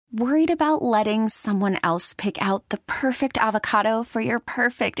Worried about letting someone else pick out the perfect avocado for your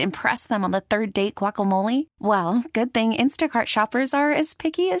perfect impress them on the third date guacamole? Well, good thing Instacart shoppers are as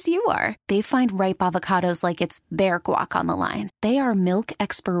picky as you are. They find ripe avocados like it's their guac on the line. They are milk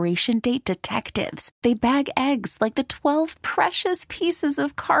expiration date detectives. They bag eggs like the 12 precious pieces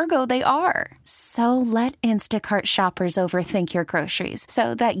of cargo they are. So let Instacart shoppers overthink your groceries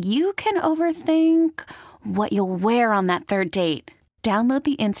so that you can overthink what you'll wear on that third date. Download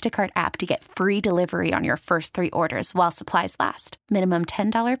the Instacart app to get free delivery on your first 3 orders while supplies last. Minimum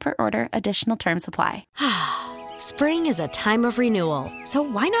 $10 per order. Additional terms apply. Spring is a time of renewal, so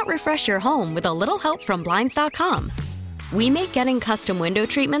why not refresh your home with a little help from Blinds.com? We make getting custom window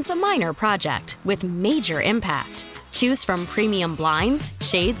treatments a minor project with major impact. Choose from premium blinds,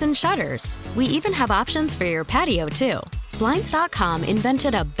 shades, and shutters. We even have options for your patio, too. Blinds.com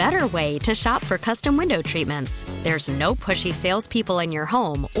invented a better way to shop for custom window treatments. There's no pushy salespeople in your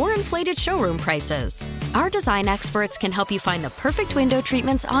home or inflated showroom prices. Our design experts can help you find the perfect window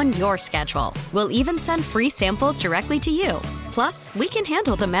treatments on your schedule. We'll even send free samples directly to you. Plus, we can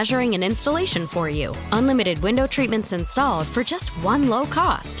handle the measuring and installation for you. Unlimited window treatments installed for just one low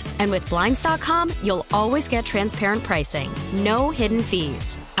cost. And with Blinds.com, you'll always get transparent pricing. No hidden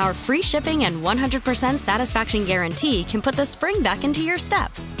fees. Our free shipping and 100% satisfaction guarantee can put the spring back into your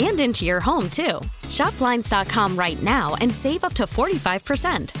step and into your home, too. Shop Blinds.com right now and save up to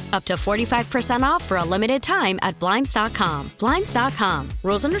 45%. Up to 45% off for a limited time at Blinds.com. Blinds.com.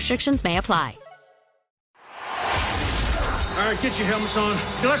 Rules and restrictions may apply. All right, get your helmets on.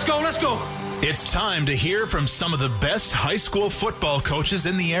 Let's go. It's time to hear from some of the best high school football coaches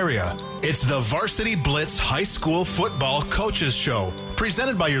in the area. It's the Varsity Blitz High School Football Coaches Show,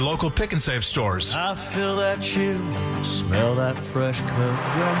 presented by your local Pick and Save stores. I feel that chill, smell that fresh cut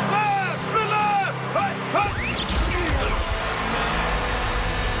grass. Split left!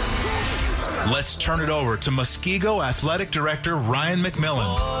 Hey! Let's turn it over to Muskego Athletic Director Ryan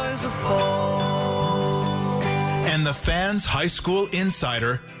McMillan and the Fans High School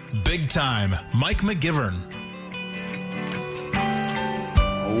Insider, Big Time, Mike McGivern.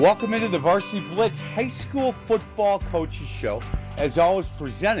 Welcome into the Varsity Blitz High School Football Coaches Show, as always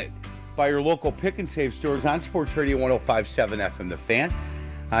presented by your local Pick and Save stores on Sports Radio 105.7 FM The Fan.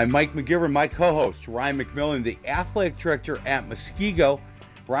 I'm Mike McGivern, my co-host, Ryan McMillan, the Athletic Director at Muskego.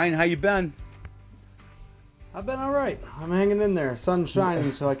 Ryan, how you been? I've been all right. I'm hanging in there. Sun's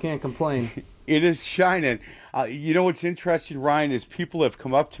shining, so I can't complain. It is shining. You know what's interesting, Ryan, is people have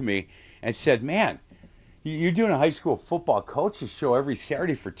come up to me and said, man, you're doing a high school football coaches show every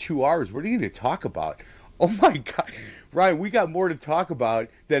Saturday for 2 hours. What are you going to talk about? Oh, my God. Ryan, we got more to talk about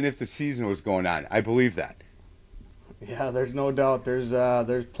than if the season was going on. I believe that. Yeah, there's no doubt.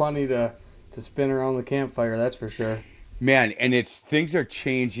 There's plenty to spin around the campfire, that's for sure. Man, and things are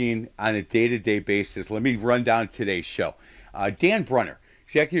changing on a day-to-day basis. Let me run down today's show. Dan Brunner,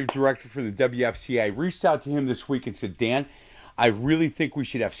 Executive Director for the WFCA, I reached out to him this week and said, Dan, I really think we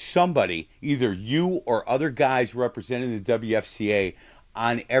should have somebody, either you or other guys representing the WFCA,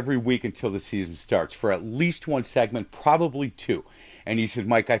 on every week until the season starts for at least one segment, probably 2. And he said,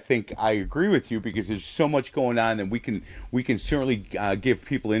 Mike, I think I agree with you because there's so much going on and we can certainly give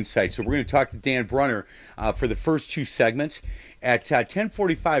people insight. So we're going to talk to Dan Brunner for the first 2 segments. At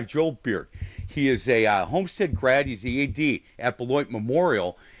 10:45, Joel Beard. He is a Homestead grad. He's the AD at Beloit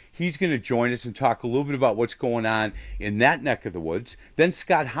Memorial. He's going to join us and talk a little bit about what's going on in that neck of the woods. Then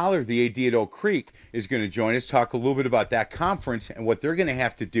Scott Holler, the AD at Oak Creek, is going to join us, talk a little bit about that conference and what they're going to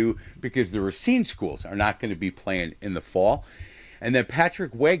have to do because the Racine schools are not going to be playing in the fall. And then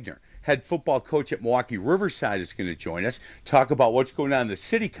Patrick Wagner, head football coach at Milwaukee Riverside, is going to join us, talk about what's going on in the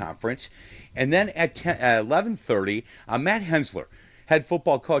city conference. And then at 11:30, Matt Hensler, head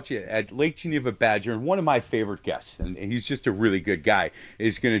football coach at Lake Geneva Badger, and one of my favorite guests, and he's just a really good guy,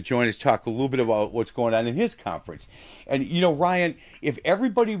 is going to join us, talk a little bit about what's going on in his conference. And, you know, Ryan, if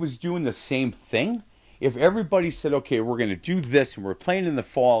everybody was doing the same thing, if everybody said, okay, we're going to do this and we're playing in the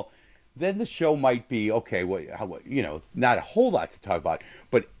fall, then the show might be, okay, well, not a whole lot to talk about,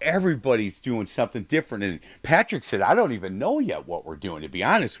 but everybody's doing something different. And Patrick said, I don't even know yet what we're doing, to be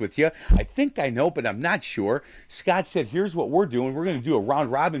honest with you. I think I know, but I'm not sure. Scott said, here's what we're doing. We're going to do a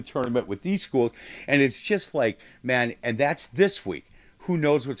round-robin tournament with these schools. And it's just like, man, and that's this week. Who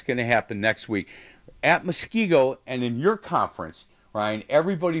knows what's going to happen next week? At Muskego and in your conference, Ryan,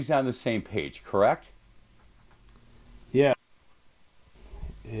 everybody's on the same page, correct? Yeah.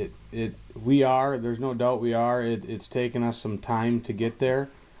 We are. There's no doubt we are. It's taken us some time to get there,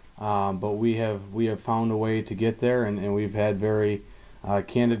 but we have found a way to get there, and we've had very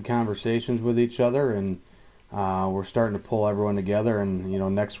candid conversations with each other, and we're starting to pull everyone together, and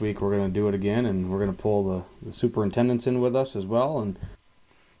next week we're going to do it again, and we're going to pull the superintendents in with us as well and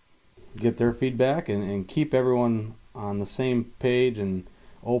get their feedback and keep everyone on the same page and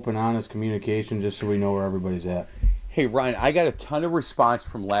open, honest communication, just so we know where everybody's at. Hey, Ryan, I got a ton of response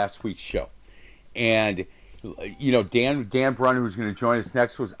from last week's show. And, Dan Brunner, who's going to join us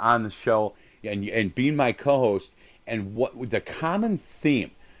next, was on the show and being my co-host. And what the common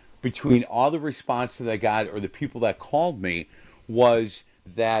theme between all the response that I got or the people that called me was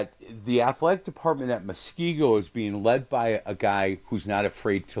that the athletic department at Muskego is being led by a guy who's not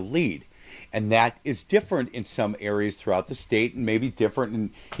afraid to lead. And that is different in some areas throughout the state and maybe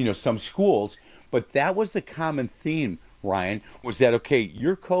different in, some schools. But that was the common theme, Ryan, was that, okay,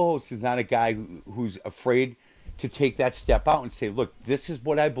 your co-host is not a guy who's afraid to take that step out and say, look, this is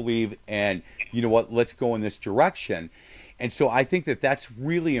what I believe, and you know what, let's go in this direction. And so I think that that's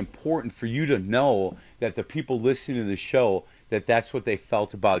really important for you to know, that the people listening to the show, that that's what they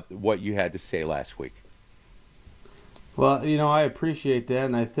felt about what you had to say last week. Well, I appreciate that,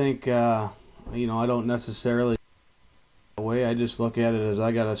 and I think, I don't necessarily way. I just look at it as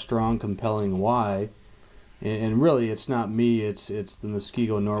I got a strong, compelling why, and really it's not me. It's the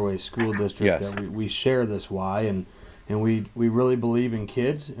Muskego Norway School District that we share this why, and we really believe in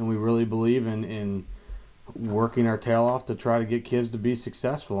kids, and we really believe in working our tail off to try to get kids to be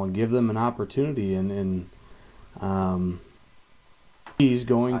successful and give them an opportunity. And he's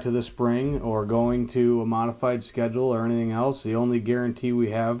going to the spring or going to a modified schedule or anything else. The only guarantee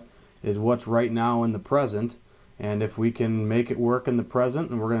we have is what's right now in the present. And if we can make it work in the present,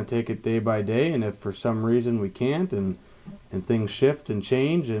 and we're going to take it day by day, and if for some reason we can't, and things shift and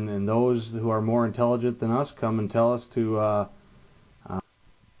change, and those who are more intelligent than us come and tell us to,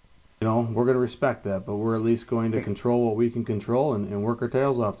 we're going to respect that, but we're at least going to control what we can control and work our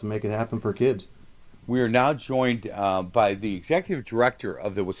tails off to make it happen for kids. We are now joined by the executive director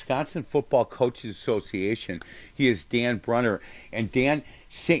of the Wisconsin Football Coaches Association. He is Dan Brunner. And Dan,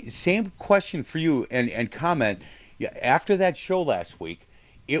 same question for you and comment. After that show last week,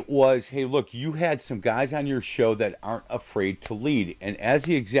 it was, hey, look, you had some guys on your show that aren't afraid to lead. And as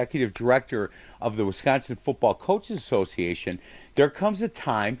the executive director of the Wisconsin Football Coaches Association, there comes a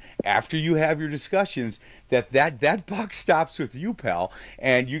time after you have your discussions that buck stops with you, pal.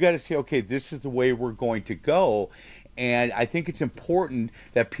 And you got to say, okay, this is the way we're going to go. And I think it's important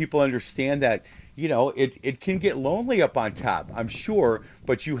that people understand that, it can get lonely up on top, I'm sure,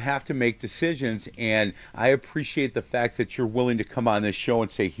 but you have to make decisions. And I appreciate the fact that you're willing to come on this show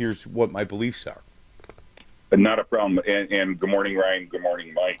and say, here's what my beliefs are. Not a problem. And good morning, Ryan. Good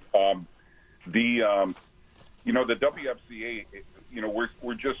morning, Mike. The WFCA,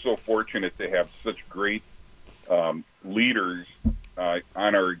 we're just so fortunate to have such great leaders on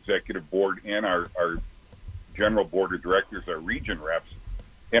our executive board and our general board of directors, our region reps.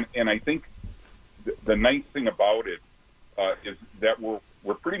 And I think the nice thing about it is that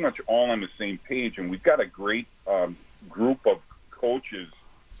we're pretty much all on the same page, and we've got a great group of coaches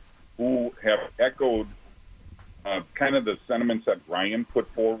who have echoed kind of the sentiments that Ryan put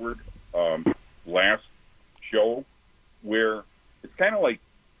forward last show, where it's kind of like,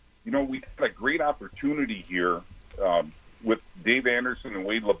 we've got a great opportunity here with Dave Anderson and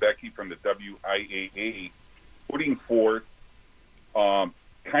Wade Lebecki from the WIAA putting forth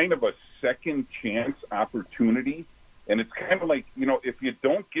kind of a second chance opportunity. And it's kind of like, if you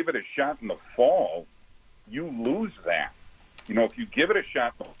don't give it a shot in the fall, you lose that. If you give it a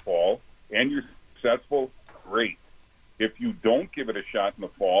shot in the fall and you're successful, great. If you don't give it a shot in the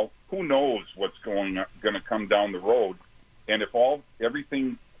fall, who knows what's going to come down the road. And if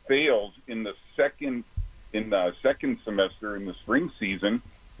everything fails in the second semester in the spring season,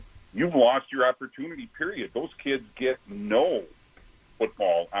 you've lost your opportunity, period. Those kids get no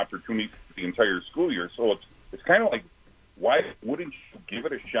football opportunity for the entire school year. So it's kind of like, why wouldn't you give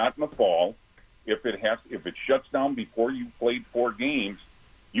it a shot in the fall? If it shuts down before you played 4 games,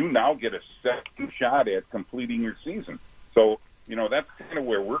 you now get a second shot at completing your season. So, that's kind of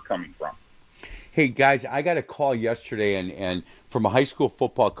where we're coming from. Hey, guys, I got a call yesterday and from a high school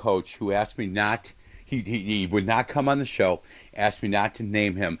football coach who asked me he would not come on the show, asked me not to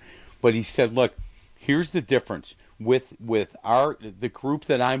name him, but he said, look, here's the difference with the group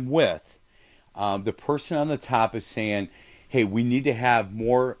that I'm with. The person on the top is saying, hey, we need to have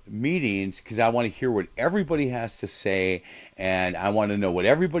more meetings because I want to hear what everybody has to say, and I want to know what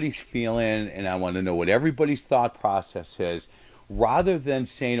everybody's feeling, and I want to know what everybody's thought process is, rather than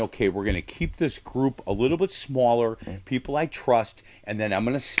saying, okay, we're going to keep this group a little bit smaller, people I trust, and then I'm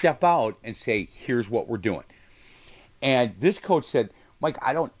going to step out and say, here's what we're doing. And this coach said, Mike,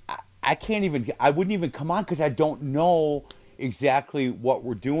 I wouldn't even come on because I don't know exactly what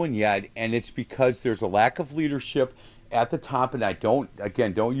we're doing yet, and it's because there's a lack of leadership at the top, and I don't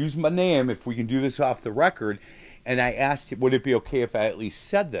use my name if we can do this off the record. And I asked, would it be okay if I at least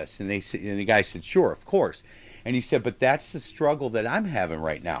said this? And the guy said, sure, of course. And he said, but that's the struggle that I'm having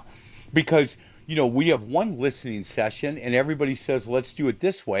right now, because we have one listening session and everybody says, let's do it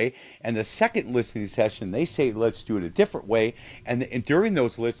this way. And the second listening session, they say, let's do it a different way. And during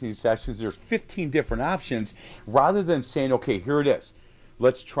those listening sessions, there's 15 different options rather than saying, okay, here it is.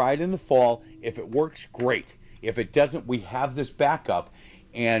 Let's try it in the fall. If it works, great. If it doesn't, we have this backup.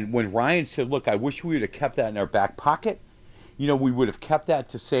 And when Ryan said, look, I wish we would have kept that in our back pocket, we would have kept that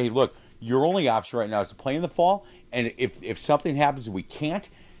to say, look, your only option right now is to play in the fall. And if something happens and we can't,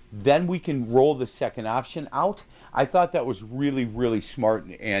 then we can roll the second option out. I thought that was really, really smart,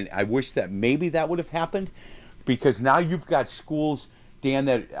 and I wish that maybe that would have happened, because now you've got schools, Dan,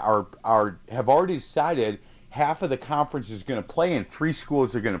 that have already decided half of the conference is going to play and 3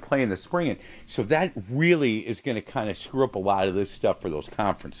 schools are going to play in the spring. And so that really is going to kind of screw up a lot of this stuff for those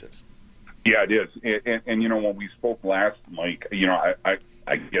conferences. Yeah, it is. And when we spoke last, Mike,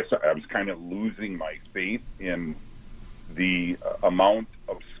 I guess I was kind of losing my faith in the amount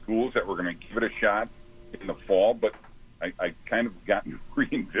of schools that were going to give it a shot in the fall, but I kind of gotten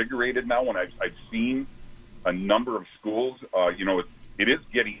reinvigorated now when I've seen a number of schools. It is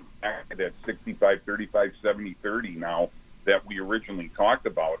getting back to that 65, 35, 70, 30 now that we originally talked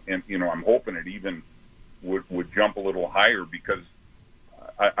about, and I'm hoping it even would jump a little higher, because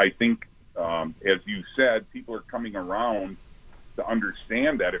I think, as you said, people are coming around to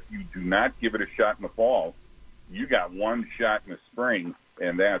understand that if you do not give it a shot in the fall, you got one shot in the spring,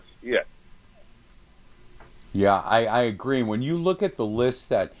 and that's it. Yeah, I agree. When you look at the list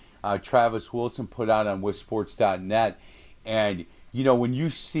that Travis Wilson put out on WisSports.net, and when you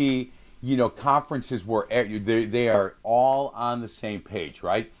see conferences where they are all on the same page,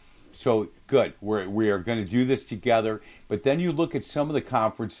 right? So good, we are going to do this together. But then you look at some of the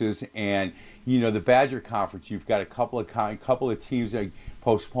conferences, and the Badger Conference, you've got a couple of teams that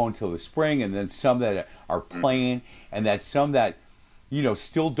postponed till the spring, and then some that are playing, and that some that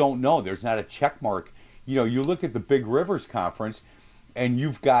still don't know. There's not a check mark. You look at the Big Rivers Conference, and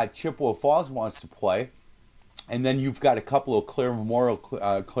you've got Chippewa Falls wants to play, and then you've got a couple of Clare Memorial,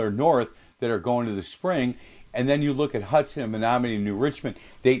 Clare North that are going to the spring. And then you look at Hudson and Menominee and New Richmond,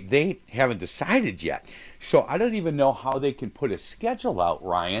 they haven't decided yet. So I don't even know how they can put a schedule out,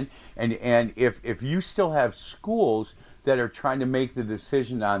 Ryan. And if you still have schools that are trying to make the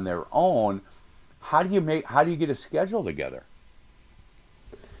decision on their own, how do you get a schedule together?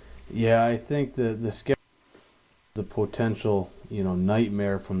 Yeah, I think the schedule is a potential,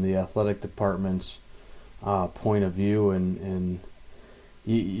 nightmare from the athletic department's point of view, and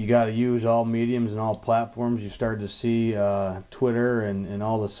you got to use all mediums and all platforms. You start to see Twitter and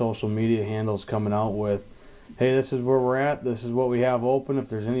all the social media handles coming out with, hey, this is where we're at. This is what we have open. If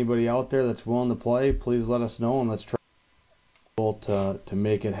there's anybody out there that's willing to play, please let us know, and let's try to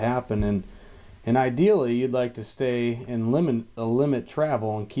make it happen. And ideally, you'd like to stay and limit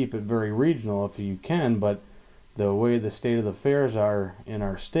travel and keep it very regional if you can. But the way the state of the affairs are in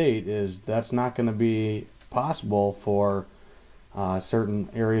our state is that's not going to be possible for certain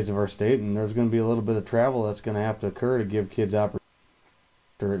areas of our state, and there's going to be a little bit of travel that's going to have to occur to give kids opportunity.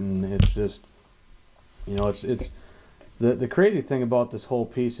 And it's just, it's the crazy thing about this whole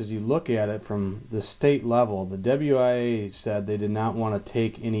piece is you look at it from the state level. The WIA said they did not want to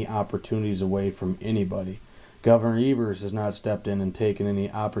take any opportunities away from anybody. Governor Evers has not stepped in and taken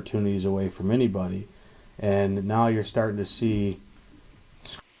any opportunities away from anybody. And now you're starting to see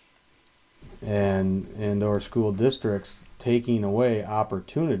and or school districts taking away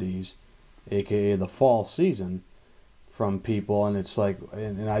opportunities, aka the fall season, from people, and it's like,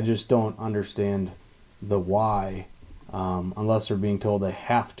 and I just don't understand the why, unless they're being told they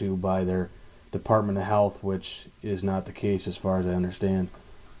have to by their Department of Health, which is not the case as far as I understand.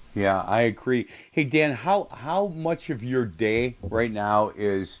 Yeah, I agree. Hey, Dan, how much of your day right now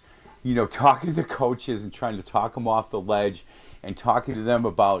is, talking to coaches and trying to talk them off the ledge and talking to them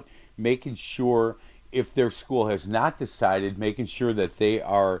about making sure, if their school has not decided, making sure that they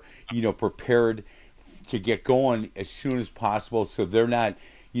are, prepared to get going as soon as possible, so they're not,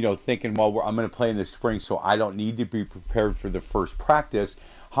 thinking, well, I'm going to play in the spring, so I don't need to be prepared for the first practice.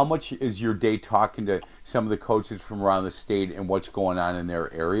 How much is your day talking to some of the coaches from around the state and what's going on in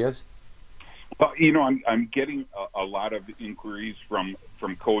their areas? Well, I'm getting a lot of inquiries from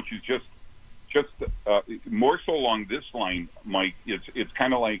coaches, just more so along this line, Mike. It's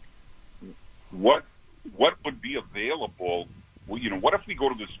kind of like what would be available what if we go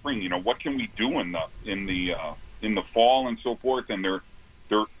to the spring? What can we do in the fall and so forth? And they're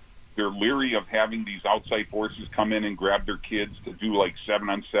leery of having these outside forces come in and grab their kids to do like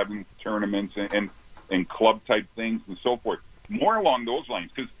 7-on-7 tournaments and club type things and so forth. More along those lines,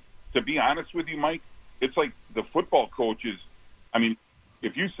 because to be honest with you, Mike, it's like the football coaches. I mean,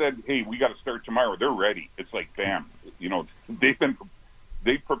 if you said, "Hey, we got to start tomorrow," they're ready. It's like, bam,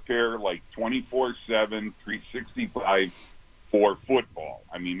 they prepare like 24/7, 365 for football.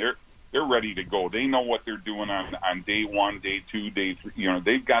 I mean, they're ready to go. They know what they're doing on day 1, day 2, day 3.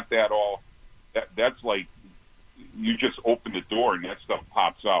 They've got that all. That's like you just open the door and that stuff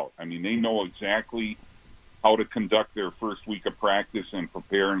pops out. I mean, they know exactly how to conduct their first week of practice and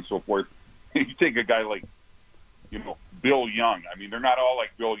prepare and so forth. You take a guy like, Bill Young. I mean, they're not all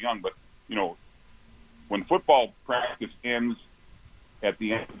like Bill Young, but, when football practice ends at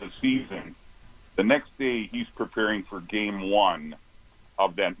the end of the season, the next day he's preparing for game 1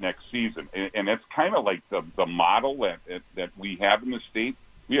 of that next season. And that's kind of like the model that we have in the state.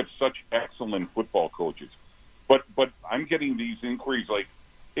 We have such excellent football coaches. But I'm getting these inquiries like,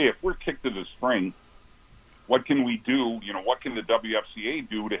 hey, if we're kicked to the spring, what can we do? What can the WFCA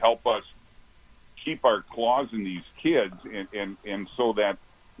do to help us keep our claws in these kids and so that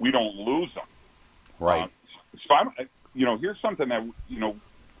we don't lose them? Right. Here's something that,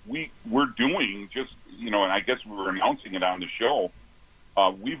 we're doing just, and I guess we were announcing it on the show.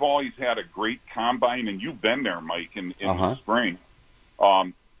 We've always had a great combine, and you've been there, Mike, in the spring.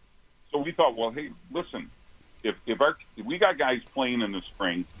 So we thought, well, hey, listen, if we got guys playing in the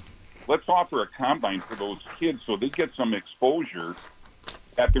spring, let's offer a combine for those kids so they get some exposure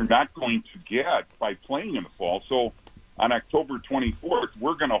that they're not going to get by playing in the fall. So on October 24th,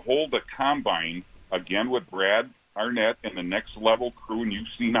 we're going to hold a combine again with Brad Arnett and the Next Level crew, and you've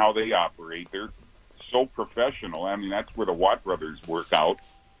seen how they operate. They're so professional. I mean, that's where the Watt brothers work out.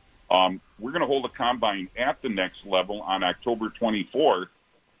 We're going to hold a combine at the Next Level on October 24th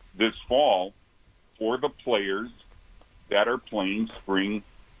this fall for the players that are playing spring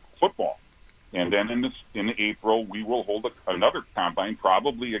football. And then in April, we will hold another combine,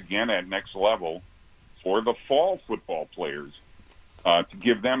 probably again at Next Level, for the fall football players to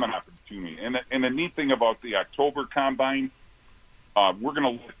give them an opportunity. And the neat thing about the October combine, we're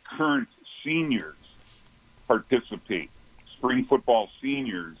going to let current seniors participate, spring football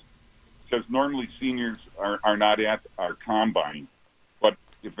seniors, because normally seniors are not at our combine. But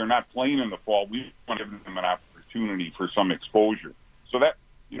if they're not playing in the fall, we want to give them an opportunity for some exposure. So that,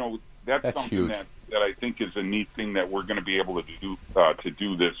 that's something huge. that I think is a neat thing that we're going to be able to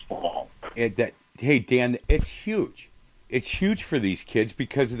do this fall. Hey, Dan, it's huge. It's huge for these kids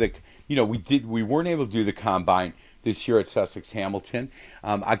because of we weren't able to do the combine this year at Sussex Hamilton.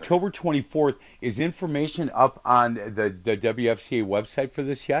 October 24th, is information up on the WFCA website for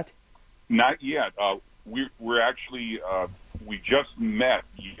this yet? Not yet. We're actually we just met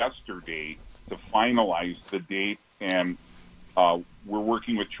yesterday to finalize the date, and we're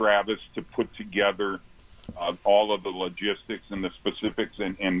working with Travis to put together all of the logistics and the specifics,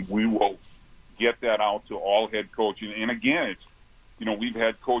 and we will get that out to all head coaches. And again, it's, we've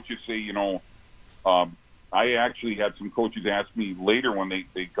had coaches say, I actually had some coaches ask me later when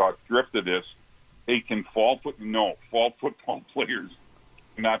they got drift of this, hey, can fall football players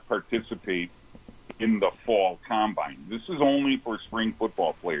not participate in the fall combine? This is only for spring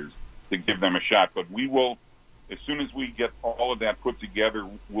football players to give them a shot, but we will, as soon as we get all of that put together,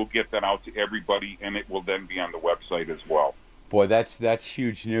 we'll get that out to everybody, and it will then be on the website as well. Boy, that's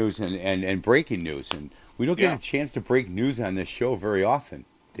huge news and breaking news, and we don't get a chance to break news on this show very often,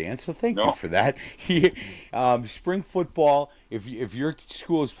 Dan, so thank you for that. Spring football, if your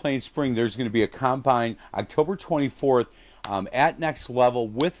school is playing spring, there's going to be a combine October 24th at Next Level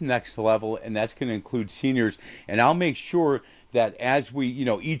with Next Level, and that's going to include seniors, and I'll make sure that as we,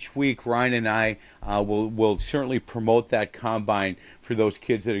 each week, Ryan and I will certainly promote that combine for those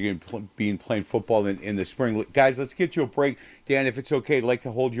kids that are going to be playing football in the spring. Guys, let's get you a break. Dan, if it's okay, I'd like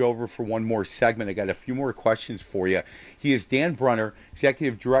to hold you over for one more segment. I got a few more questions for you. He is Dan Brunner,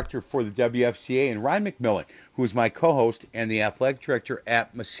 Executive Director for the WFCA, and Ryan McMillan, who is my co-host and the Athletic Director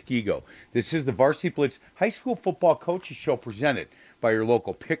at Muskego. This is the Varsity Blitz High School Football Coaches Show presented by your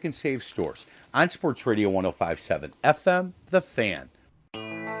local Pick and Save stores on Sports Radio 105.7 FM, The Fan.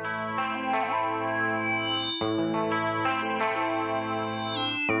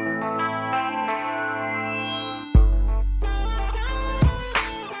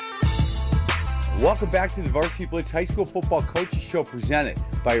 Welcome back to the Varsity Blitz High School Football Coaches Show presented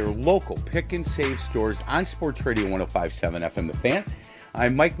by your local Pick and Save stores on Sports Radio 105.7 FM, The Fan.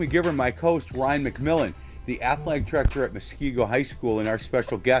 I'm Mike McGivern, my co-host Ryan McMillan. the athletic director at Muskego High School, and our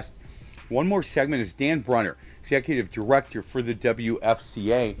special guest. One more segment is Dan Brunner, executive director for the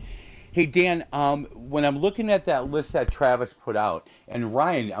WFCA. Hey, Dan, when I'm looking at that list that Travis put out, and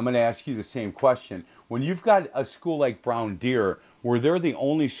Ryan, I'm going to ask you the same question. When you've got a school like Brown Deer, where they're the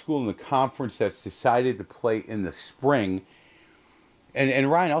only school in the conference that's decided to play in the spring, and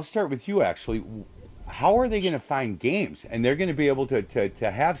Ryan, I'll start with you, actually. How are they going to find games? And they're going to be able to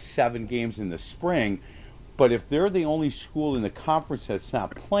have 7 games in the spring, but if they're the only school in the conference that's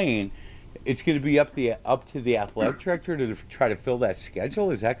not playing, it's going to be up to the athletic director to try to fill that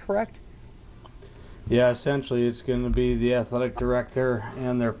schedule. Is that correct? Yeah, essentially it's going to be the athletic director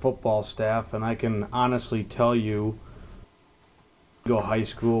and their football staff. And I can honestly tell you, high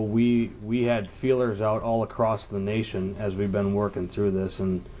school, we had feelers out all across the nation as we've been working through this,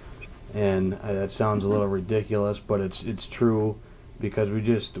 and that sounds a little ridiculous, but it's true, because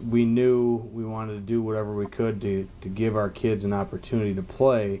we knew we wanted to do whatever we could to give our kids an opportunity to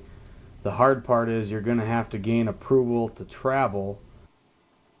play. The hard part is you're going to have to gain approval to travel.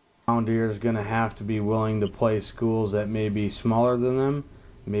 Brown Deer is going to have to be willing to play schools that may be smaller than them,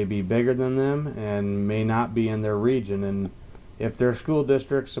 may be bigger than them, and may not be in their region. And if their school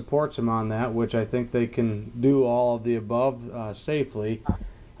district supports them on that, which I think they can do all of the above safely,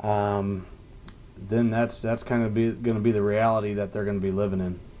 then that's kind of going to be the reality that they're going to be living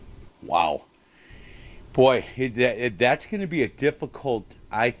in. Wow. Boy, that's going to be a difficult,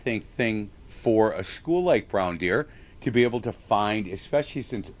 I think, thing for a school like Brown Deer to be able to find, especially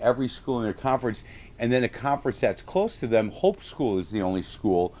since every school in their conference, and then a conference that's close to them, Hope School is the only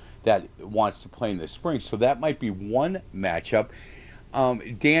school that wants to play in the spring. So that might be one matchup.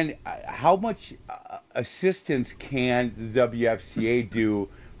 Dan, how much assistance can the WFCA do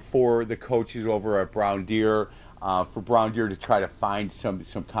for the coaches over at Brown Deer, for Brown Deer to try to find some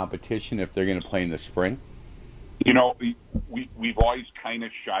competition if they're going to play in the spring? You know, we've always kind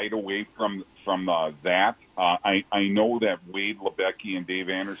of shied away from that. I know that Wade Lebecki and Dave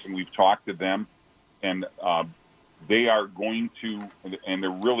Anderson, we've talked to them, and they are going to, and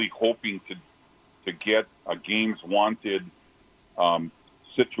they're really hoping to get a games wanted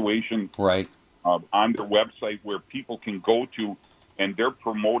situation right on their website where people can go to, and they're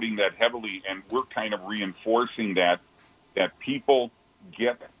promoting that heavily, and we're kind of reinforcing that people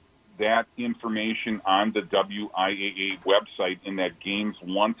get that information on the WIAA website in that games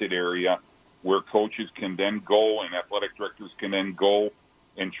wanted area, where coaches can then go and athletic directors can then go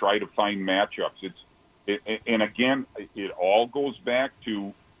and try to find matchups. And again, it all goes back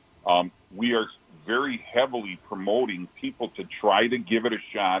to we are very heavily promoting people to try to give it a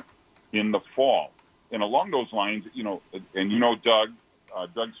shot in the fall. And along those lines, Doug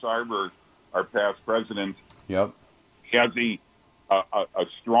Sarver, our past president, yep, has a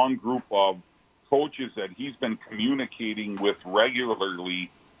strong group of coaches that he's been communicating with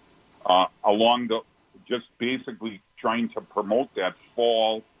regularly along just basically trying to promote that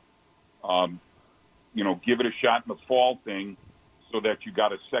fall, give it a shot in the fall thing, so that you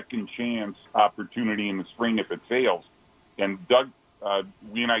got a second chance opportunity in the spring if it fails. And Doug,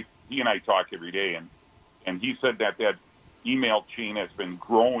 he and I talk every day, and he said that email chain has been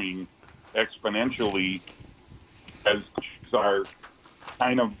growing exponentially as coaches are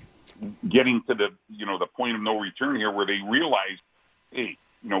kind of getting to the point of no return here, where they realize, hey,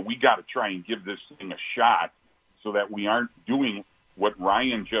 we got to try and give this thing a shot, so that we aren't doing what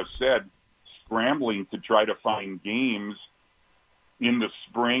Ryan just said, scrambling to try to find games in the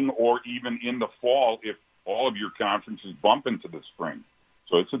spring or even in the fall if all of your conferences bump into the spring.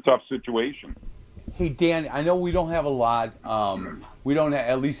 So it's a tough situation. Hey, Dan, I know we don't have a lot,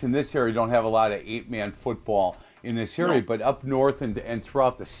 at least in this area, don't have a lot of 8-man football in this area, no. But up north and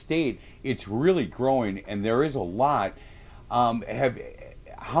throughout the state, it's really growing, and there is a lot.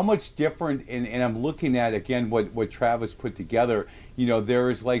 How much different, and I'm looking at, again, what Travis put together, there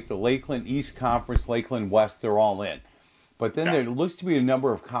is like the Lakeland East Conference, Lakeland West, they're all in. But then there looks to be a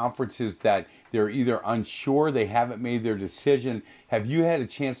number of conferences that they're either unsure, they haven't made their decision. Have you had a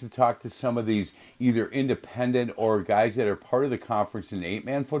chance to talk to some of these either independent or guys that are part of the conference in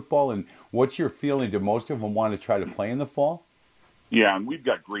 8-man football? And what's your feeling? Do most of them want to try to play in the fall? Yeah, and we've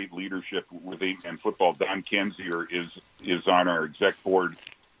got great leadership with 8-man football. Don Kenzier is on our exec board,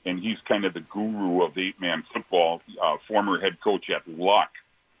 and he's kind of the guru of 8-man football, former head coach at Luck.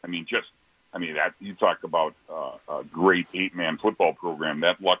 That you talk about a great 8-man football program.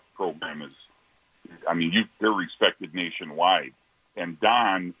 That Luck program is, they're respected nationwide. And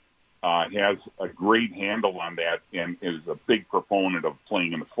Don has a great handle on that and is a big proponent of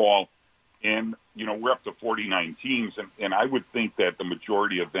playing in the fall. And, we're up to 49 teams, and I would think that the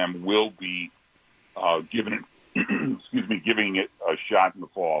majority of them will be giving it a shot in the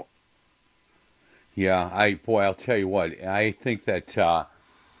fall. Yeah, I'll tell you what, I think that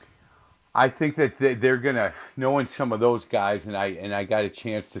they're gonna, knowing some of those guys, and I got a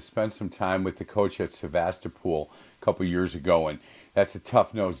chance to spend some time with the coach at Sevastopol a couple years ago, and that's a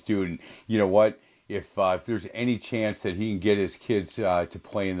tough-nosed dude. And you know what? If there's any chance that he can get his kids to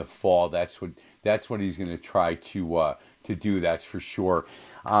play in the fall, that's what he's going to try to do. That's for sure.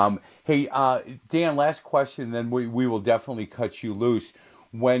 Hey, Dan, last question, then we will definitely cut you loose.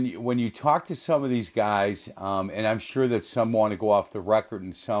 When you talk to some of these guys, and I'm sure that some want to go off the record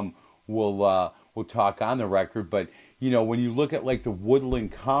and some will talk on the record, but when you look at like the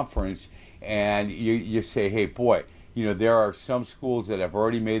Woodland Conference and you say, hey, boy, there are some schools that have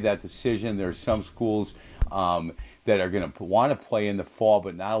already made that decision. There's some schools that are going to want to play in the fall,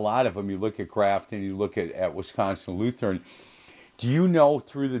 but not a lot of them. You look at Grafton, you look at Wisconsin Lutheran. Do you know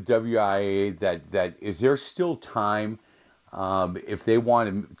through the WIAA that is there still time if they want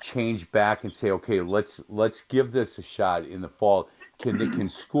to change back and say, okay, let's give this a shot in the fall? Can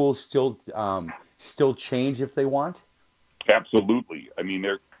schools still change if they want? Absolutely. I mean,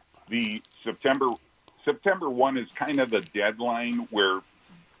 the September 1 is kind of the deadline where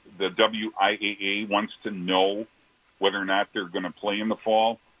the WIAA wants to know whether or not they're going to play in the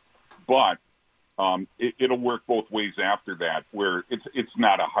fall. But it'll work both ways after that, where it's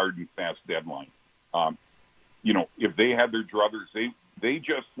not a hard and fast deadline. If they have their druthers, they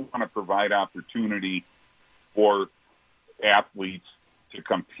just want to provide opportunity for athletes to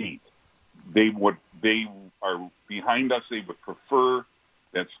compete. They are behind us. They would prefer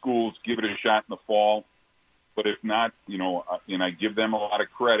that schools give it a shot in the fall. But if not, and I give them a lot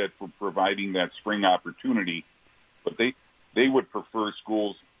of credit for providing that spring opportunity, but they would prefer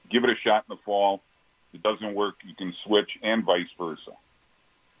schools give it a shot in the fall. If it doesn't work, you can switch, and vice versa.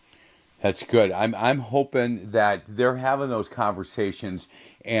 That's good. I'm hoping that they're having those conversations.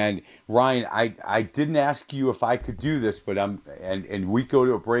 And Ryan, I didn't ask you if I could do this, but and we go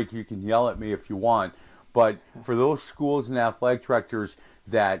to a break. You can yell at me if you want. But for those schools and athletic directors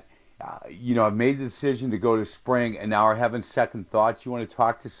that have made the decision to go to spring and now are having second thoughts, you want to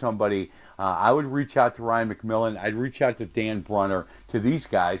talk to somebody, I would reach out to Ryan McMillan. I'd reach out to Dan Brunner, to these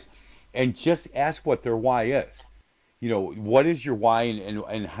guys, and just ask what their why is. What is your why,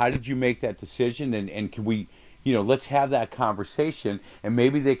 and how did you make that decision? And can we, let's have that conversation, and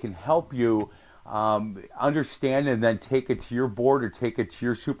maybe they can help you understand and then take it to your board or take it to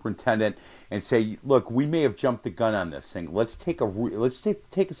your superintendent and say, look, we may have jumped the gun on this thing. Let's take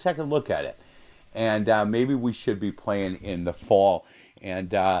a second look at it, and maybe we should be playing in the fall.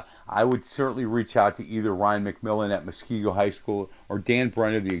 And I would certainly reach out to either Ryan McMillan at Muskego High School or Dan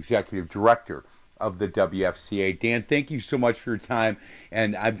Brunner, the executive director of the WFCA. Dan, thank you so much for your time,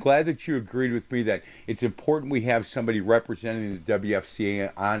 and I'm glad that you agreed with me that it's important we have somebody representing the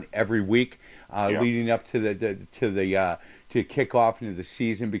WFCA on every week leading up to kick off into the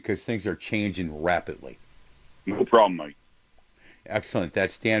season, because things are changing rapidly. No problem, Mike. Excellent.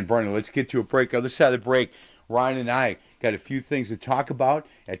 That's Dan Brunner. Let's get to a break. Other side of the break, Ryan and I got a few things to talk about.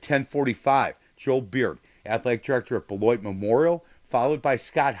 At 10:45, Joel Beard, athletic director at Beloit Memorial, followed by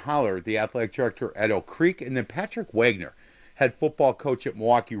Scott Holler, the athletic director at Oak Creek, and then Patrick Wagner, head football coach at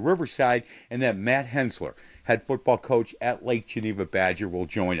Milwaukee Riverside, and then Matt Hensler, head football coach at Lake Geneva Badger, will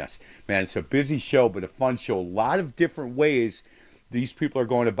join us. Man, it's a busy show, but a fun show. A lot of different ways these people are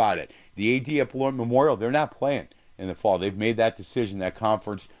going about it. The AD at Beloit Memorial, they're not playing in the fall. They've made that decision, that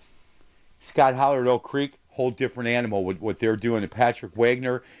conference. Scott Holler at Oak Creek, whole different animal with what they're doing. And Patrick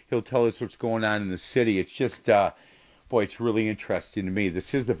Wagner, he'll tell us what's going on in the city. It's just, boy, it's really interesting to me.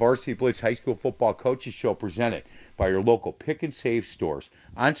 This is the Varsity Blitz High School Football Coaches Show, presented by your local Pick and Save stores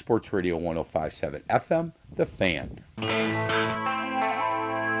on Sports Radio 105.7 FM, The Fan.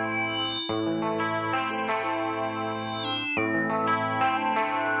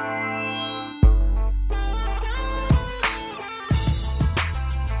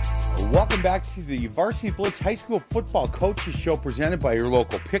 Welcome back to the Varsity Blitz High School Football Coaches Show, presented by your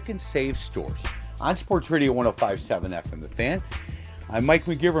local Pick and Save stores on Sports Radio 105.7 FM, The Fan. I'm Mike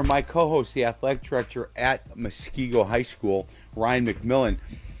McGivern, my co-host, the athletic director at Muskego High School, Ryan McMillan.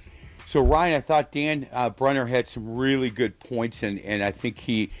 So, Ryan, I thought Dan Brunner had some really good points, and I think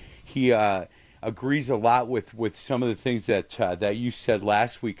he agrees a lot with some of the things that you said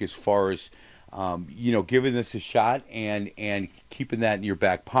last week, as far as giving this a shot and keeping that in your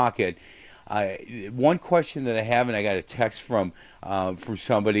back pocket. One question that I have, and I got a text from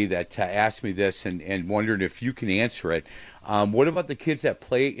somebody that asked me this and wondered if you can answer it. What about the kids that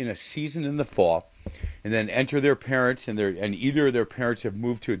play in a season in the fall, and then enter their parents, and either of their parents have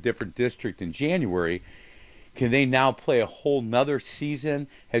moved to a different district in January, can they now play a whole nother season?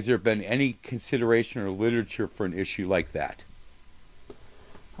 Has there been any consideration or literature for an issue like that?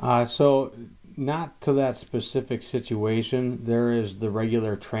 So not to that specific situation. There is the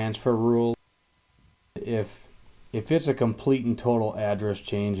regular transfer rule. If it's a complete and total address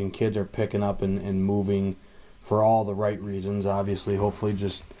change and kids are picking up and moving for all the right reasons, obviously, hopefully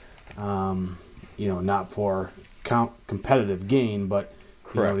just, not for competitive gain, but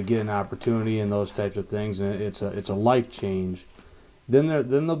to get an opportunity and those types of things, and it's a life change, then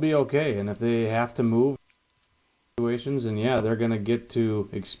they'll be okay. And if they have to move situations, and they're going to get to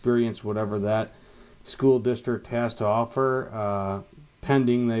experience whatever that school district has to offer,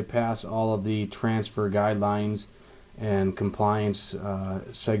 pending they pass all of the transfer guidelines and compliance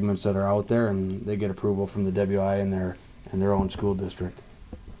segments that are out there, and they get approval from the WI and their own school district.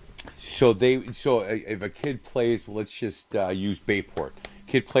 So if a kid plays, let's just use Bayport.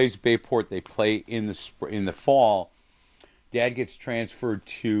 Kid plays Bayport, they play in the fall. Dad gets transferred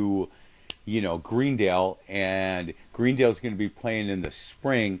to, Greendale, and Greendale's going to be playing in the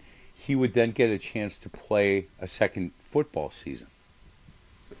spring. He would then get a chance to play a second football season.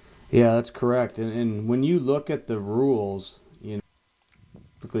 Yeah, that's correct. And when you look at the rules,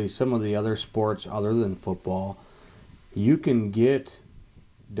 particularly some of the other sports other than football, you can get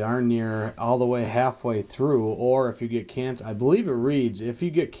darn near all the way halfway through, or if you get canceled, I believe it reads, if you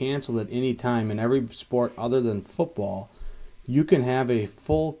get canceled at any time in every sport other than football, you can have a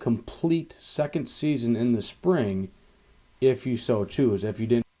full, complete second season in the spring if you so choose, if you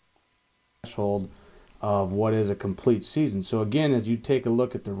didn't threshold of what is a complete season. So again, as you take a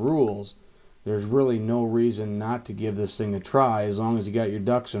look at the rules, there's really no reason not to give this thing a try as long as you got your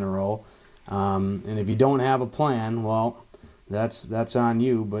ducks in a row. And if you don't have a plan, well, that's on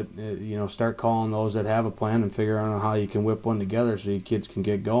you. But start calling those that have a plan and figure out how you can whip one together so your kids can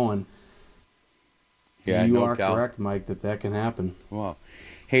get going. Yeah, you no are doubt. correct, Mike, that can happen. Wow.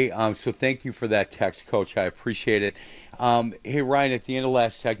 Hey, so thank you for that text, Coach. I appreciate it. Hey, Ryan, at the end of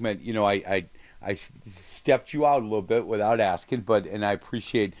last segment, I stepped you out a little bit without asking, and I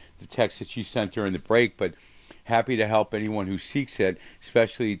appreciate the text that you sent during the break, but happy to help anyone who seeks it,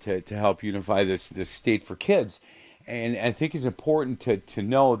 especially to help unify this state for kids. And I think it's important to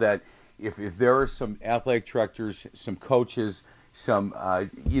know that if there are some athletic directors, some coaches, some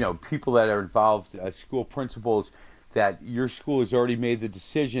people that are involved, school principals, that your school has already made the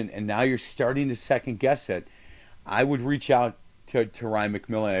decision and now you're starting to second guess it, I would reach out to Ryan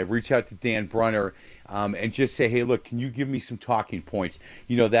McMillan. I'd reach out to Dan Brunner and just say, hey, look, can you give me some talking points?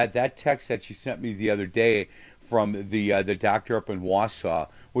 That text that you sent me the other day from the doctor up in Wausau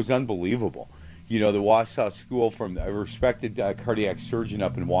was unbelievable. The Wausau school, from a respected cardiac surgeon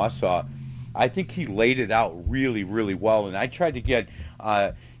up in Wausau, I think he laid it out really, really well. And I tried to get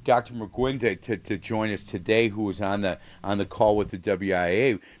Dr. McGuinn to join us today, who was on the call with the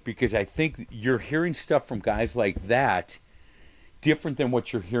WIA, because I think you're hearing stuff from guys like that different than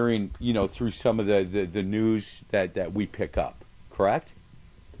what you're hearing, through some of the news that we pick up. Correct?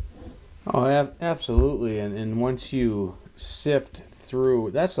 Oh, absolutely. And once you sift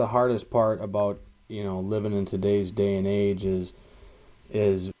through, that's the hardest part about, living in today's day and age is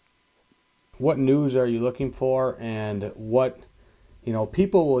what news are you looking for, and what,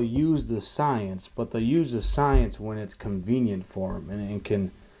 people will use the science, but they use the science when it's convenient for them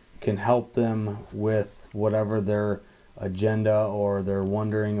and can help them with whatever their agenda or they're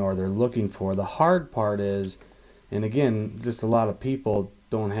wondering or they're looking for. The hard part is, and again, just a lot of people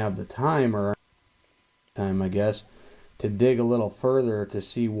don't have the time, I guess, to dig a little further to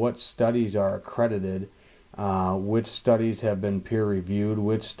see what studies are accredited, which studies have been peer reviewed,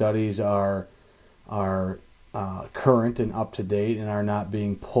 which studies are current and up to date and are not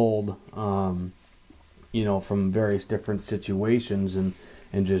being pulled, from various different situations and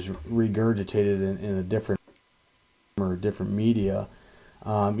just regurgitated in a different media.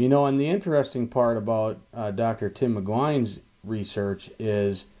 And the interesting part about Dr. Tim McGuine's research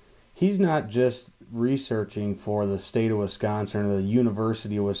is he's not just researching for the state of Wisconsin or the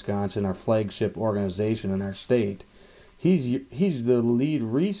University of Wisconsin, our flagship organization in our state. He's the lead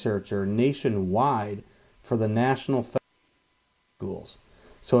researcher nationwide for the National Schools.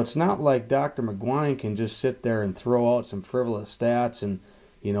 So it's not like Dr. McGuine can just sit there and throw out some frivolous stats and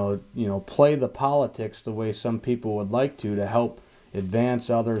play the politics the way some people would like to help advance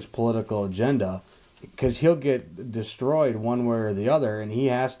others' political agenda, because he'll get destroyed one way or the other, and he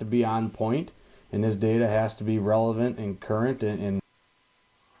has to be on point, and his data has to be relevant and current and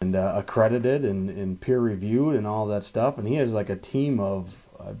accredited and peer reviewed and all that stuff. And he has like a team of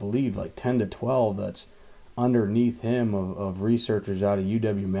I believe, like 10 to 12 that's underneath him of researchers out of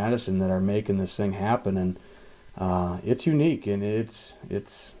UW-Madison that are making this thing happen. And it's unique, and it's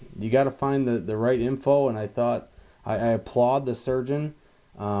you got to find the right info. And I thought I applaud the surgeon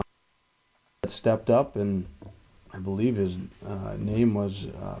that stepped up, and I believe his name was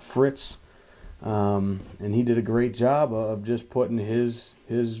Fritz, and he did a great job of just putting his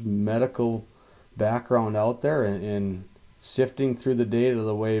medical background out there and sifting through the data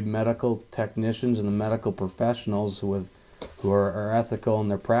the way medical technicians and the medical professionals who are ethical in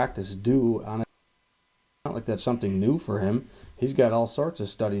their practice do. Not like that's something new for him. He's got all sorts of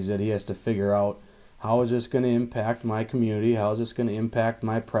studies that he has to figure out. How is this going to impact my community? How is this going to impact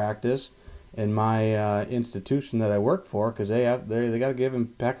my practice and my institution that I work for? Because they got to give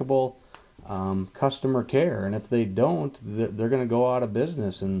impeccable customer care, and if they don't, they're going to go out of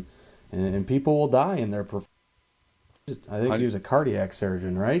business, and people will die in their profession. I think he was a cardiac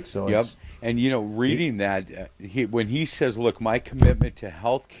surgeon, right? So yep. And reading that, when he says, "Look, my commitment to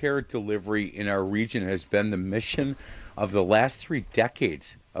healthcare delivery in our region has been the mission of the last 3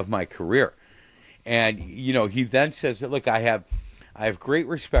 decades of my career," and he then says that, "Look, I have great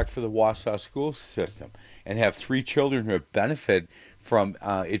respect for the Wausau school system, and have 3 children who have benefited from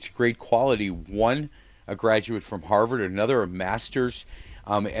its great quality. One, a graduate from Harvard, another a master's,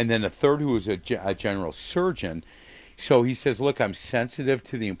 and then a third who was a general surgeon." So he says, "Look, I'm sensitive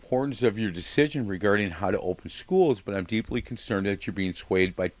to the importance of your decision regarding how to open schools, but I'm deeply concerned that you're being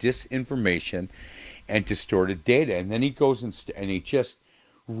swayed by disinformation and distorted data." And then he goes and he just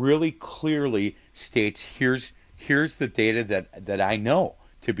really clearly states, here's the data that I know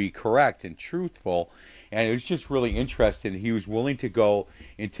to be correct and truthful. And it was just really interesting. He was willing to go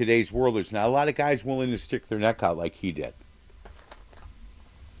in today's world. There's not a lot of guys willing to stick their neck out like he did.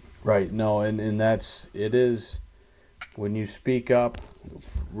 Right. No, and it is. When you speak up,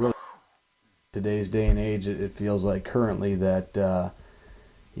 really, today's day and age, it feels like currently that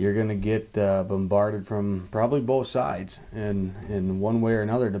you're going to get bombarded from probably both sides, and in one way or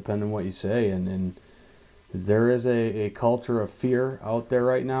another, depending on what you say. And there is a culture of fear out there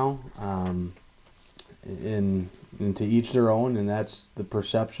right now, and to each their own, and that's the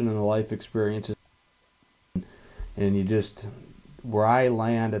perception and the life experiences. And you just, where I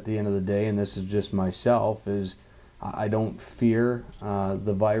land at the end of the day, and this is just myself, is I don't fear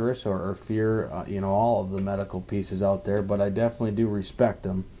the virus or fear all of the medical pieces out there, but I definitely do respect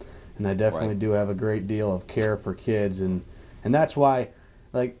them, and I definitely do have a great deal of care for kids, and that's why,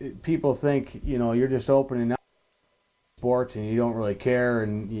 like, people think you're just opening up sports and you don't really care,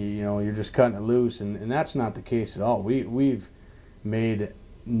 and you're just cutting it loose, and that's not the case at all. We've made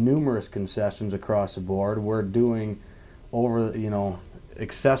numerous concessions across the board. We're doing over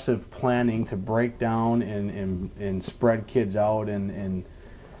excessive planning to break down and spread kids out and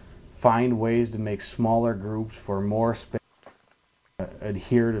find ways to make smaller groups for more space,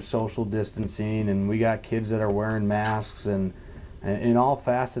 adhere to social distancing, and we got kids that are wearing masks, and in all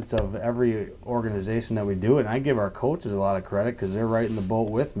facets of every organization that we do it. And I give our coaches a lot of credit because they're right in the boat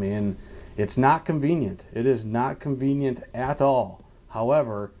with me, and it's not convenient. It is not convenient at all.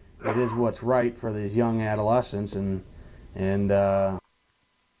 However, it is what's right for these young adolescents, and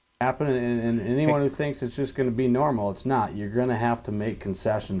happen, and anyone who thinks it's just going to be normal, it's not. You're going to have to make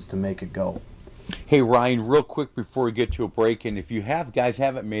concessions to make it go. Hey, Ryan, real quick before we get to a break, and if you guys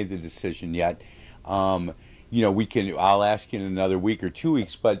haven't made the decision yet, I'll ask you in another week or 2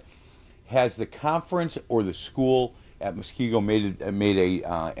 weeks, but has the conference or the school at Muskego made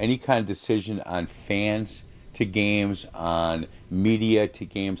any kind of decision on fans to games, on media to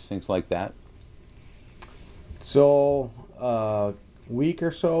games, things like that? So, week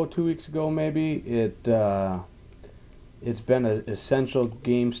or so, 2 weeks ago maybe, it's been an essential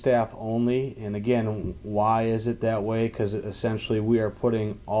game staff only. And again, why is it that way? Because essentially we are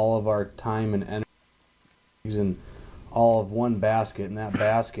putting all of our time and energy in all of one basket, and that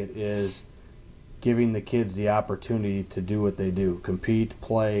basket is giving the kids the opportunity to do what they do: compete,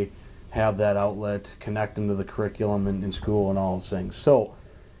 play, have that outlet, connect them to the curriculum in school and all those things. So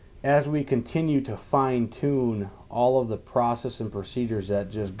as we continue to fine-tune all of the process and procedures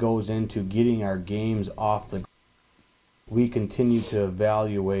that just goes into getting our games off the ground, we continue to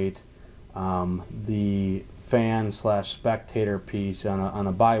evaluate the fan/spectator piece on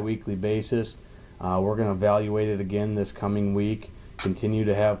a bi-weekly basis. We're going to evaluate it again this coming week, continue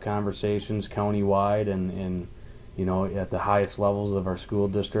to have conversations county-wide and at the highest levels of our school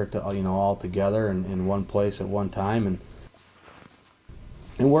district, all together in one place at one time,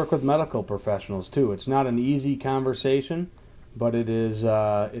 and work with medical professionals too. It's not an easy conversation, but it's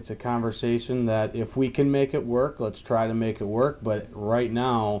a conversation that if we can make it work, let's try to make it work. But right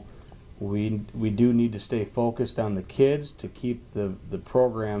now, we do need to stay focused on the kids to keep the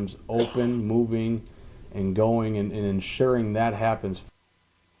programs open, moving, and going, and ensuring that happens.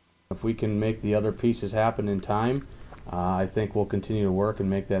 If we can make the other pieces happen in time, I think we'll continue to work and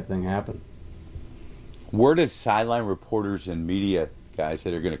make that thing happen. Where does sideline reporters and media guys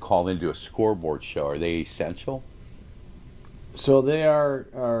that are going to call into a scoreboard show, are they essential? So they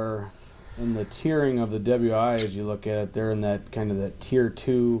are in the tiering of the WI, as you look at it, they're in that kind of that tier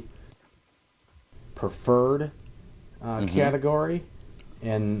 2 preferred category.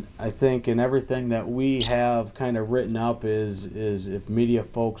 And I think in everything that we have kind of written up is if media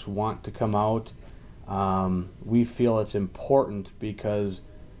folks want to come out, we feel it's important because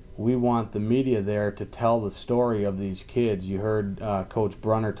we want the media there to tell the story of these kids. You heard Coach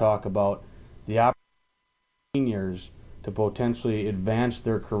Brunner talk about the opportunity for seniors to potentially advance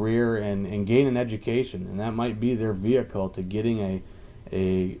their career and gain an education, and that might be their vehicle to getting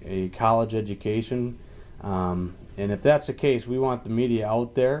a college education. And if that's the case, we want the media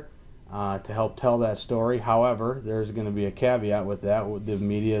out there to help tell that story. However, there's going to be a caveat with that. The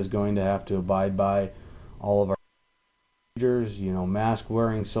media is going to have to abide by all of our procedures, mask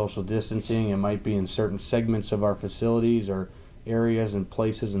wearing, social distancing. It might be in certain segments of our facilities or areas and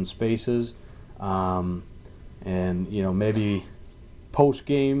places and spaces. And, maybe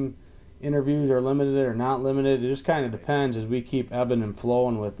post-game interviews are limited or not limited. It just kind of depends as we keep ebbing and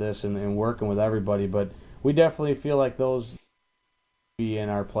flowing with this and working with everybody. But we definitely feel like those be in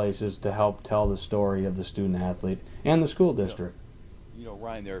our places to help tell the story of the student athlete and the school district.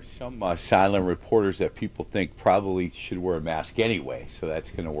 Ryan, there are some silent reporters that people think probably should wear a mask anyway, so that's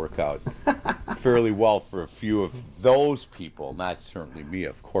going to work out fairly well for a few of those people, not certainly me,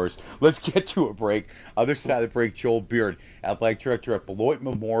 of course. Let's get to a break. Other side of the break, Joel Beard, athletic director at Beloit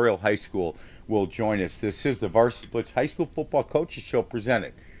Memorial High School, will join us. This is the Varsity Blitz High School Football Coaches Show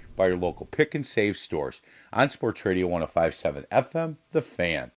presented by your local Pick and Save stores on Sports Radio 105.7 FM, The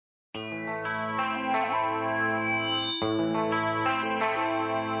Fan.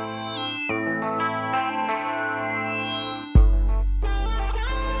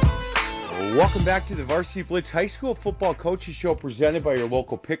 Welcome back to the Varsity Blitz High School Football Coaches Show presented by your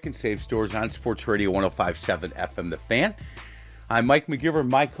local Pick and Save stores on Sports Radio 105.7 FM, The Fan. I'm Mike McGivern,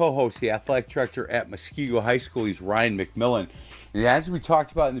 my co-host, the athletic director at Muskego High School. He's Ryan McMillan. And as we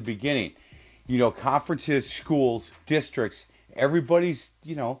talked about in the beginning, conferences, schools, districts, everybody's,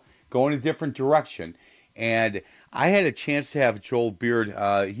 going a different direction. And I had a chance to have Joel Beard.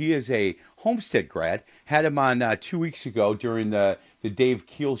 He is a Homestead grad. Had him on 2 weeks ago during the Dave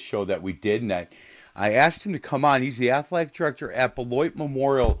Keel show that we did. And I asked him to come on. He's the athletic director at Beloit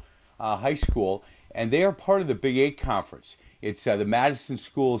Memorial High School. And they are part of the Big 8 Conference. It's the Madison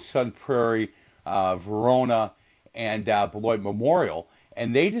Schools, Sun Prairie, Verona, and Beloit Memorial.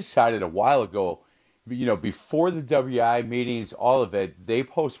 And they decided a while ago, before the WI meetings, all of it, they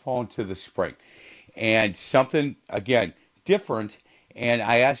postponed to the spring. And something, again, different. And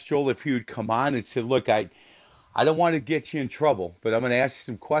I asked Joel if he would come on and said, look, I don't want to get you in trouble, but I'm going to ask you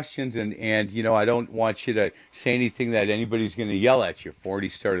some questions. And I don't want you to say anything that anybody's going to yell at you for. And he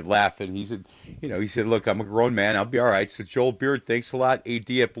started laughing. He said, look, I'm a grown man. I'll be all right. So Joel Beard, thanks a lot. AD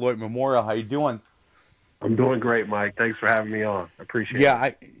at Beloit Memorial. How you doing? I'm doing great, Mike. Thanks for having me on. I appreciate it.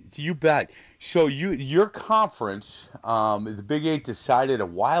 Yeah, you bet. So your conference, the Big 8 decided a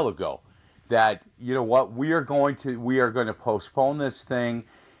while ago that, we are going to postpone this thing.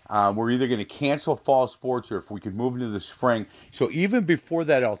 We're either going to cancel fall sports or if we could move into the spring. So even before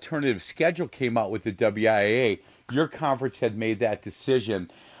that alternative schedule came out with the WIAA, your conference had made that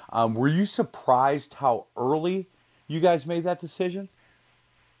decision. Were you surprised how early you guys made that decision?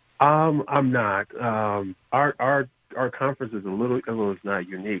 I'm not. Our conference is a little, it's not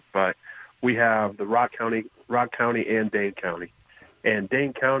unique, but we have the Rock County and Dane County. And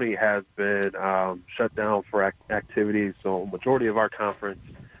Dane County has been shut down for activities, so a majority of our conference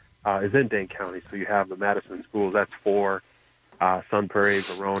is in Dane County. So you have the Madison schools, that's 4, Sun Prairie,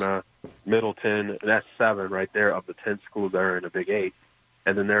 Verona, Middleton, that's 7 right there of the 10 schools that are in the Big 8.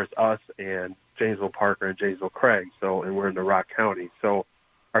 And then there's us and Janesville Parker and Janesville Craig, and we're in the Rock County. So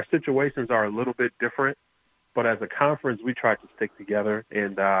our situations are a little bit different, but as a conference, we try to stick together,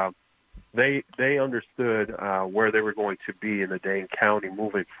 and they understood where they were going to be in the Dane County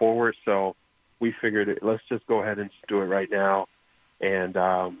moving forward. So we figured let's just go ahead and do it right now, and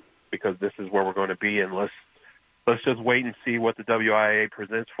because this is where we're going to be, and let's just wait and see what the WIAA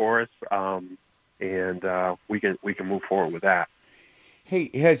presents for us, and we can move forward with that. Hey,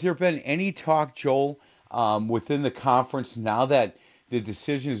 has there been any talk, Joel, within the conference now that the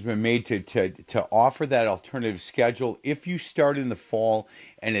decision has been made to offer that alternative schedule? If you start in the fall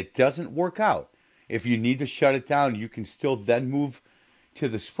and it doesn't work out, if you need to shut it down, you can still then move to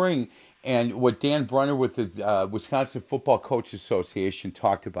the spring. And what Dan Brunner with the Wisconsin Football Coaches Association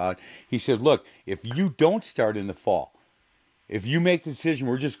talked about, he said, look, if you don't start in the fall, if you make the decision,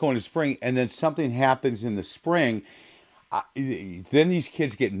 we're just going to spring, and then something happens in the spring, then these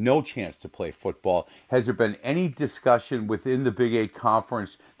kids get no chance to play football. Has there been any discussion within the Big 8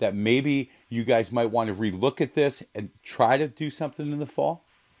 Conference that maybe you guys might want to relook at this and try to do something in the fall?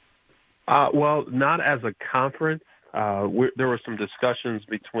 Well, not as a conference. There were some discussions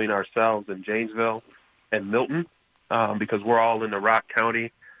between ourselves and Janesville and Milton because we're all in the Rock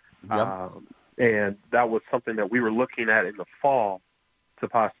County. Yep. And that was something that we were looking at in the fall to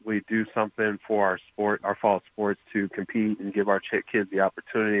possibly do something for our fall sports to compete and give our kids the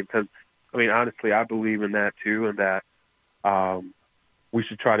opportunity. Because, I mean, honestly, I believe in that too, and that we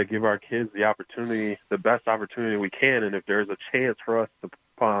should try to give our kids the opportunity, the best opportunity we can. And if there's a chance for us to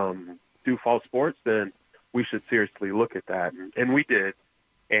do fall sports, then we should seriously look at that. And we did.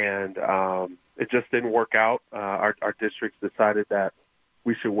 And it just didn't work out. Our districts decided that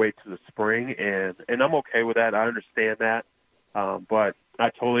we should wait to the spring, and I'm okay with that. I understand that. But I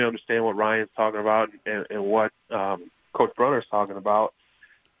totally understand what Ryan's talking about and what Coach Brunner's talking about.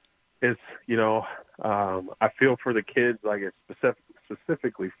 It's, I feel for the kids, like it's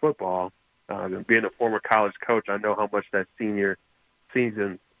specifically football. Being a former college coach, I know how much that senior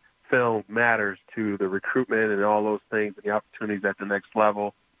season film matters to the recruitment and all those things and the opportunities at the next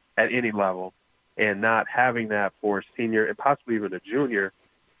level, at any level. And not having that for a senior and possibly even a junior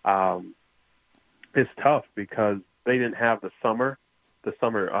is tough because they didn't have the summer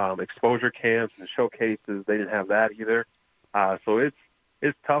exposure camps and showcases. They didn't have that either. So it's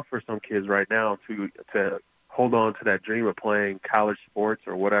tough for some kids right now to hold on to that dream of playing college sports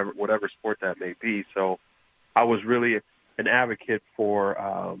or whatever sport that may be. So I was really an advocate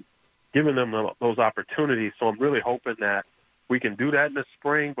for giving them those opportunities. So I'm really hoping that we can do that in the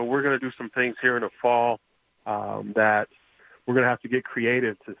spring, but we're going to do some things here in the fall that we're going to have to get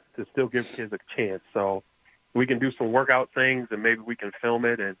creative to still give kids a chance. So we can do some workout things, and maybe we can film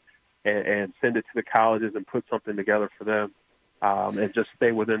it and send it to the colleges and put something together for them and just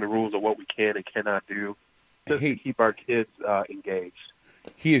stay within the rules of what we can and cannot do just to keep our kids engaged.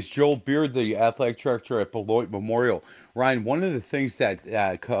 He is Joel Beard, the athletic director at Beloit Memorial. Ryan, one of the things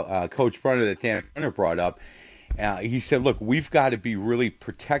that Coach Brunner, that Dan Brunner brought up, he said, look, we've got to be really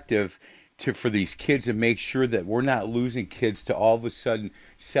protective for these kids and make sure that we're not losing kids to all of a sudden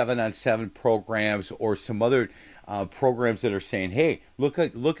 7-on-7 programs or some other programs that are saying, hey, look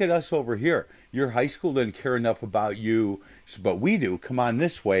at us over here. Your high school didn't care enough about you, but we do. Come on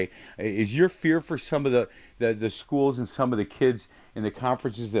this way. Is your fear for some of the schools and some of the kids in the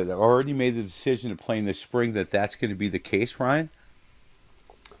conferences that have already made the decision to play in the spring that that's going to be the case, Ryan?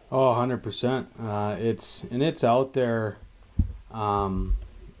 Oh, 100%. It's out there,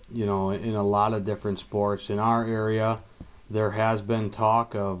 in a lot of different sports. In our area, there has been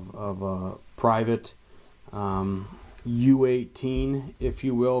talk of a private U18, if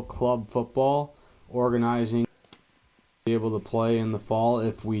you will, club football organizing to be able to play in the fall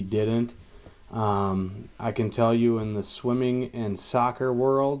if we didn't. I can tell you in the swimming and soccer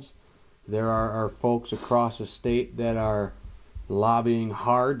worlds, there are folks across the state that are lobbying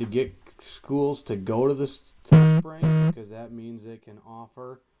hard to get schools to go to the spring because that means they can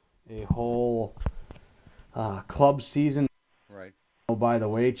offer a whole club season. Right. Oh, by the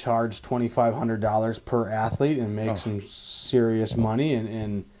way, charge $2,500 per athlete and make some serious money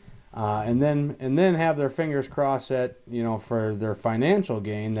and then have their fingers crossed that for their financial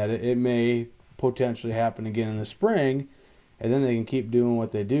gain that it may potentially happen again in the spring, and then they can keep doing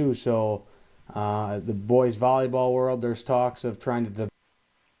what they do. So the boys volleyball world, there's talks of trying to develop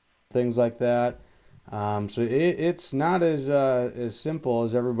things like that. So it's not as simple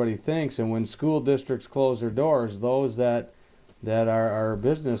as everybody thinks. And when school districts close their doors, those that are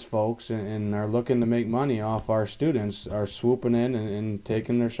business folks and are looking to make money off our students are swooping in and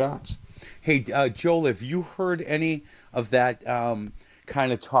taking their shots. Hey, Joel, have you heard any of that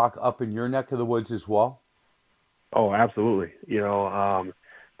kind of talk up in your neck of the woods as well? Oh, absolutely. There's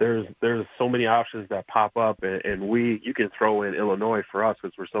so many options that pop up, and you can throw in Illinois for us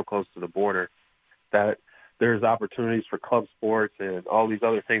because we're so close to the border, that there's opportunities for club sports and all these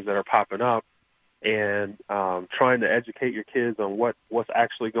other things that are popping up. And trying to educate your kids on what's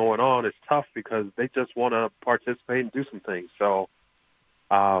actually going on is tough because they just want to participate and do some things. So,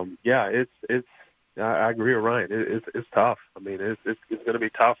 I agree with Ryan. It's tough. I mean, it's going to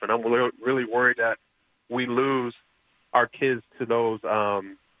be tough, and I'm really worried that we lose our kids to those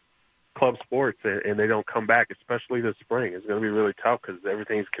club sports and they don't come back, especially this spring. It's going to be really tough because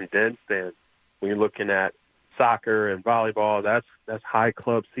everything's condensed, and when you're looking at soccer and volleyball, that's high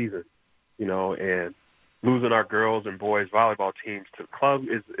club season, and losing our girls and boys volleyball teams to the club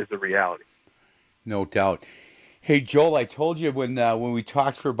is a reality. No doubt. Hey, Joel, I told you when we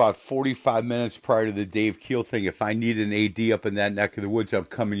talked for about 45 minutes prior to the Dave Keel thing, if I need an AD up in that neck of the woods, I'm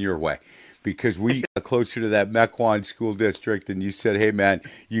coming your way, because we are closer to that Mequon school district, and you said, hey, man,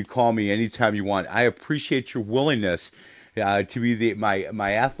 you call me anytime you want. I appreciate your willingness to be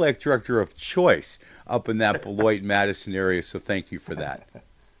my athletic director of choice up in that Beloit, Madison area, so thank you for that.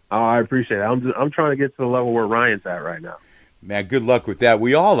 Oh, I appreciate it. I'm trying to get to the level where Ryan's at right now. Man, good luck with that.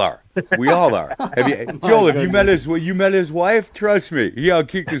 We all are. We all are. Joel, have you met his wife? Trust me, he'll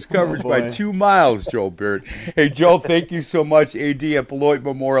kick his coverage by 2 miles, Joel Beard. Hey, Joel, thank you so much, AD at Beloit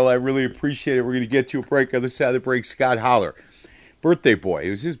Memorial. I really appreciate it. We're going to get to a break. On the side of the break, Scott Holler, birthday boy. It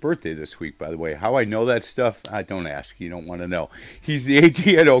was his birthday this week, by the way. How I know that stuff, I don't ask. You don't want to know. He's the AD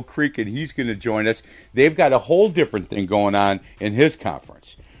at Oak Creek, and he's going to join us. They've got a whole different thing going on in his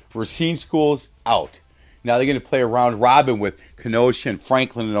conference. Racine School's out. Now they're going to play a round robin with Kenosha and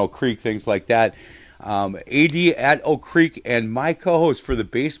Franklin and Oak Creek, things like that. AD at Oak Creek and my co-host for the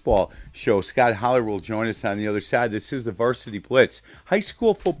baseball show, Scott Holler, will join us on the other side. This is the Varsity Blitz High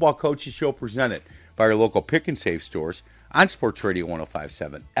School Football Coaches Show, presented by our local Pick and Save stores on Sports Radio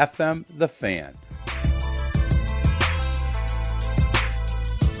 105.7 FM, The Fan.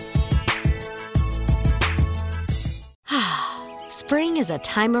 Spring is a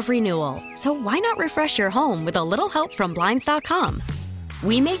time of renewal, so why not refresh your home with a little help from Blinds.com?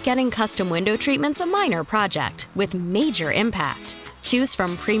 We make getting custom window treatments a minor project with major impact. Choose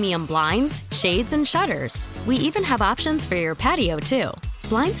from premium blinds, shades, and shutters. We even have options for your patio, too.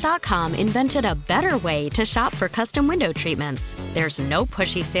 Blinds.com invented a better way to shop for custom window treatments. There's no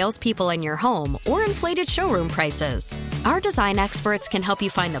pushy salespeople in your home or inflated showroom prices. Our design experts can help you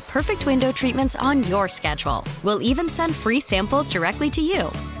find the perfect window treatments on your schedule. We'll even send free samples directly to you.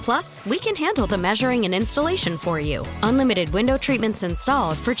 Plus, we can handle the measuring and installation for you. Unlimited window treatments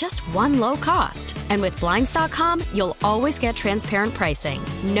installed for just one low cost. And with Blinds.com, you'll always get transparent pricing.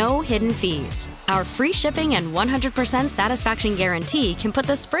 No hidden fees. Our free shipping and 100% satisfaction guarantee can put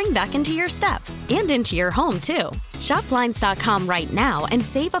the spring back into your step and into your home, too. Shop Blinds.com right now and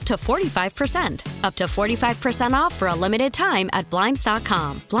save up to 45%. Up to 45% off for a limited time at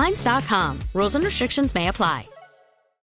Blinds.com. Blinds.com. Rules and restrictions may apply.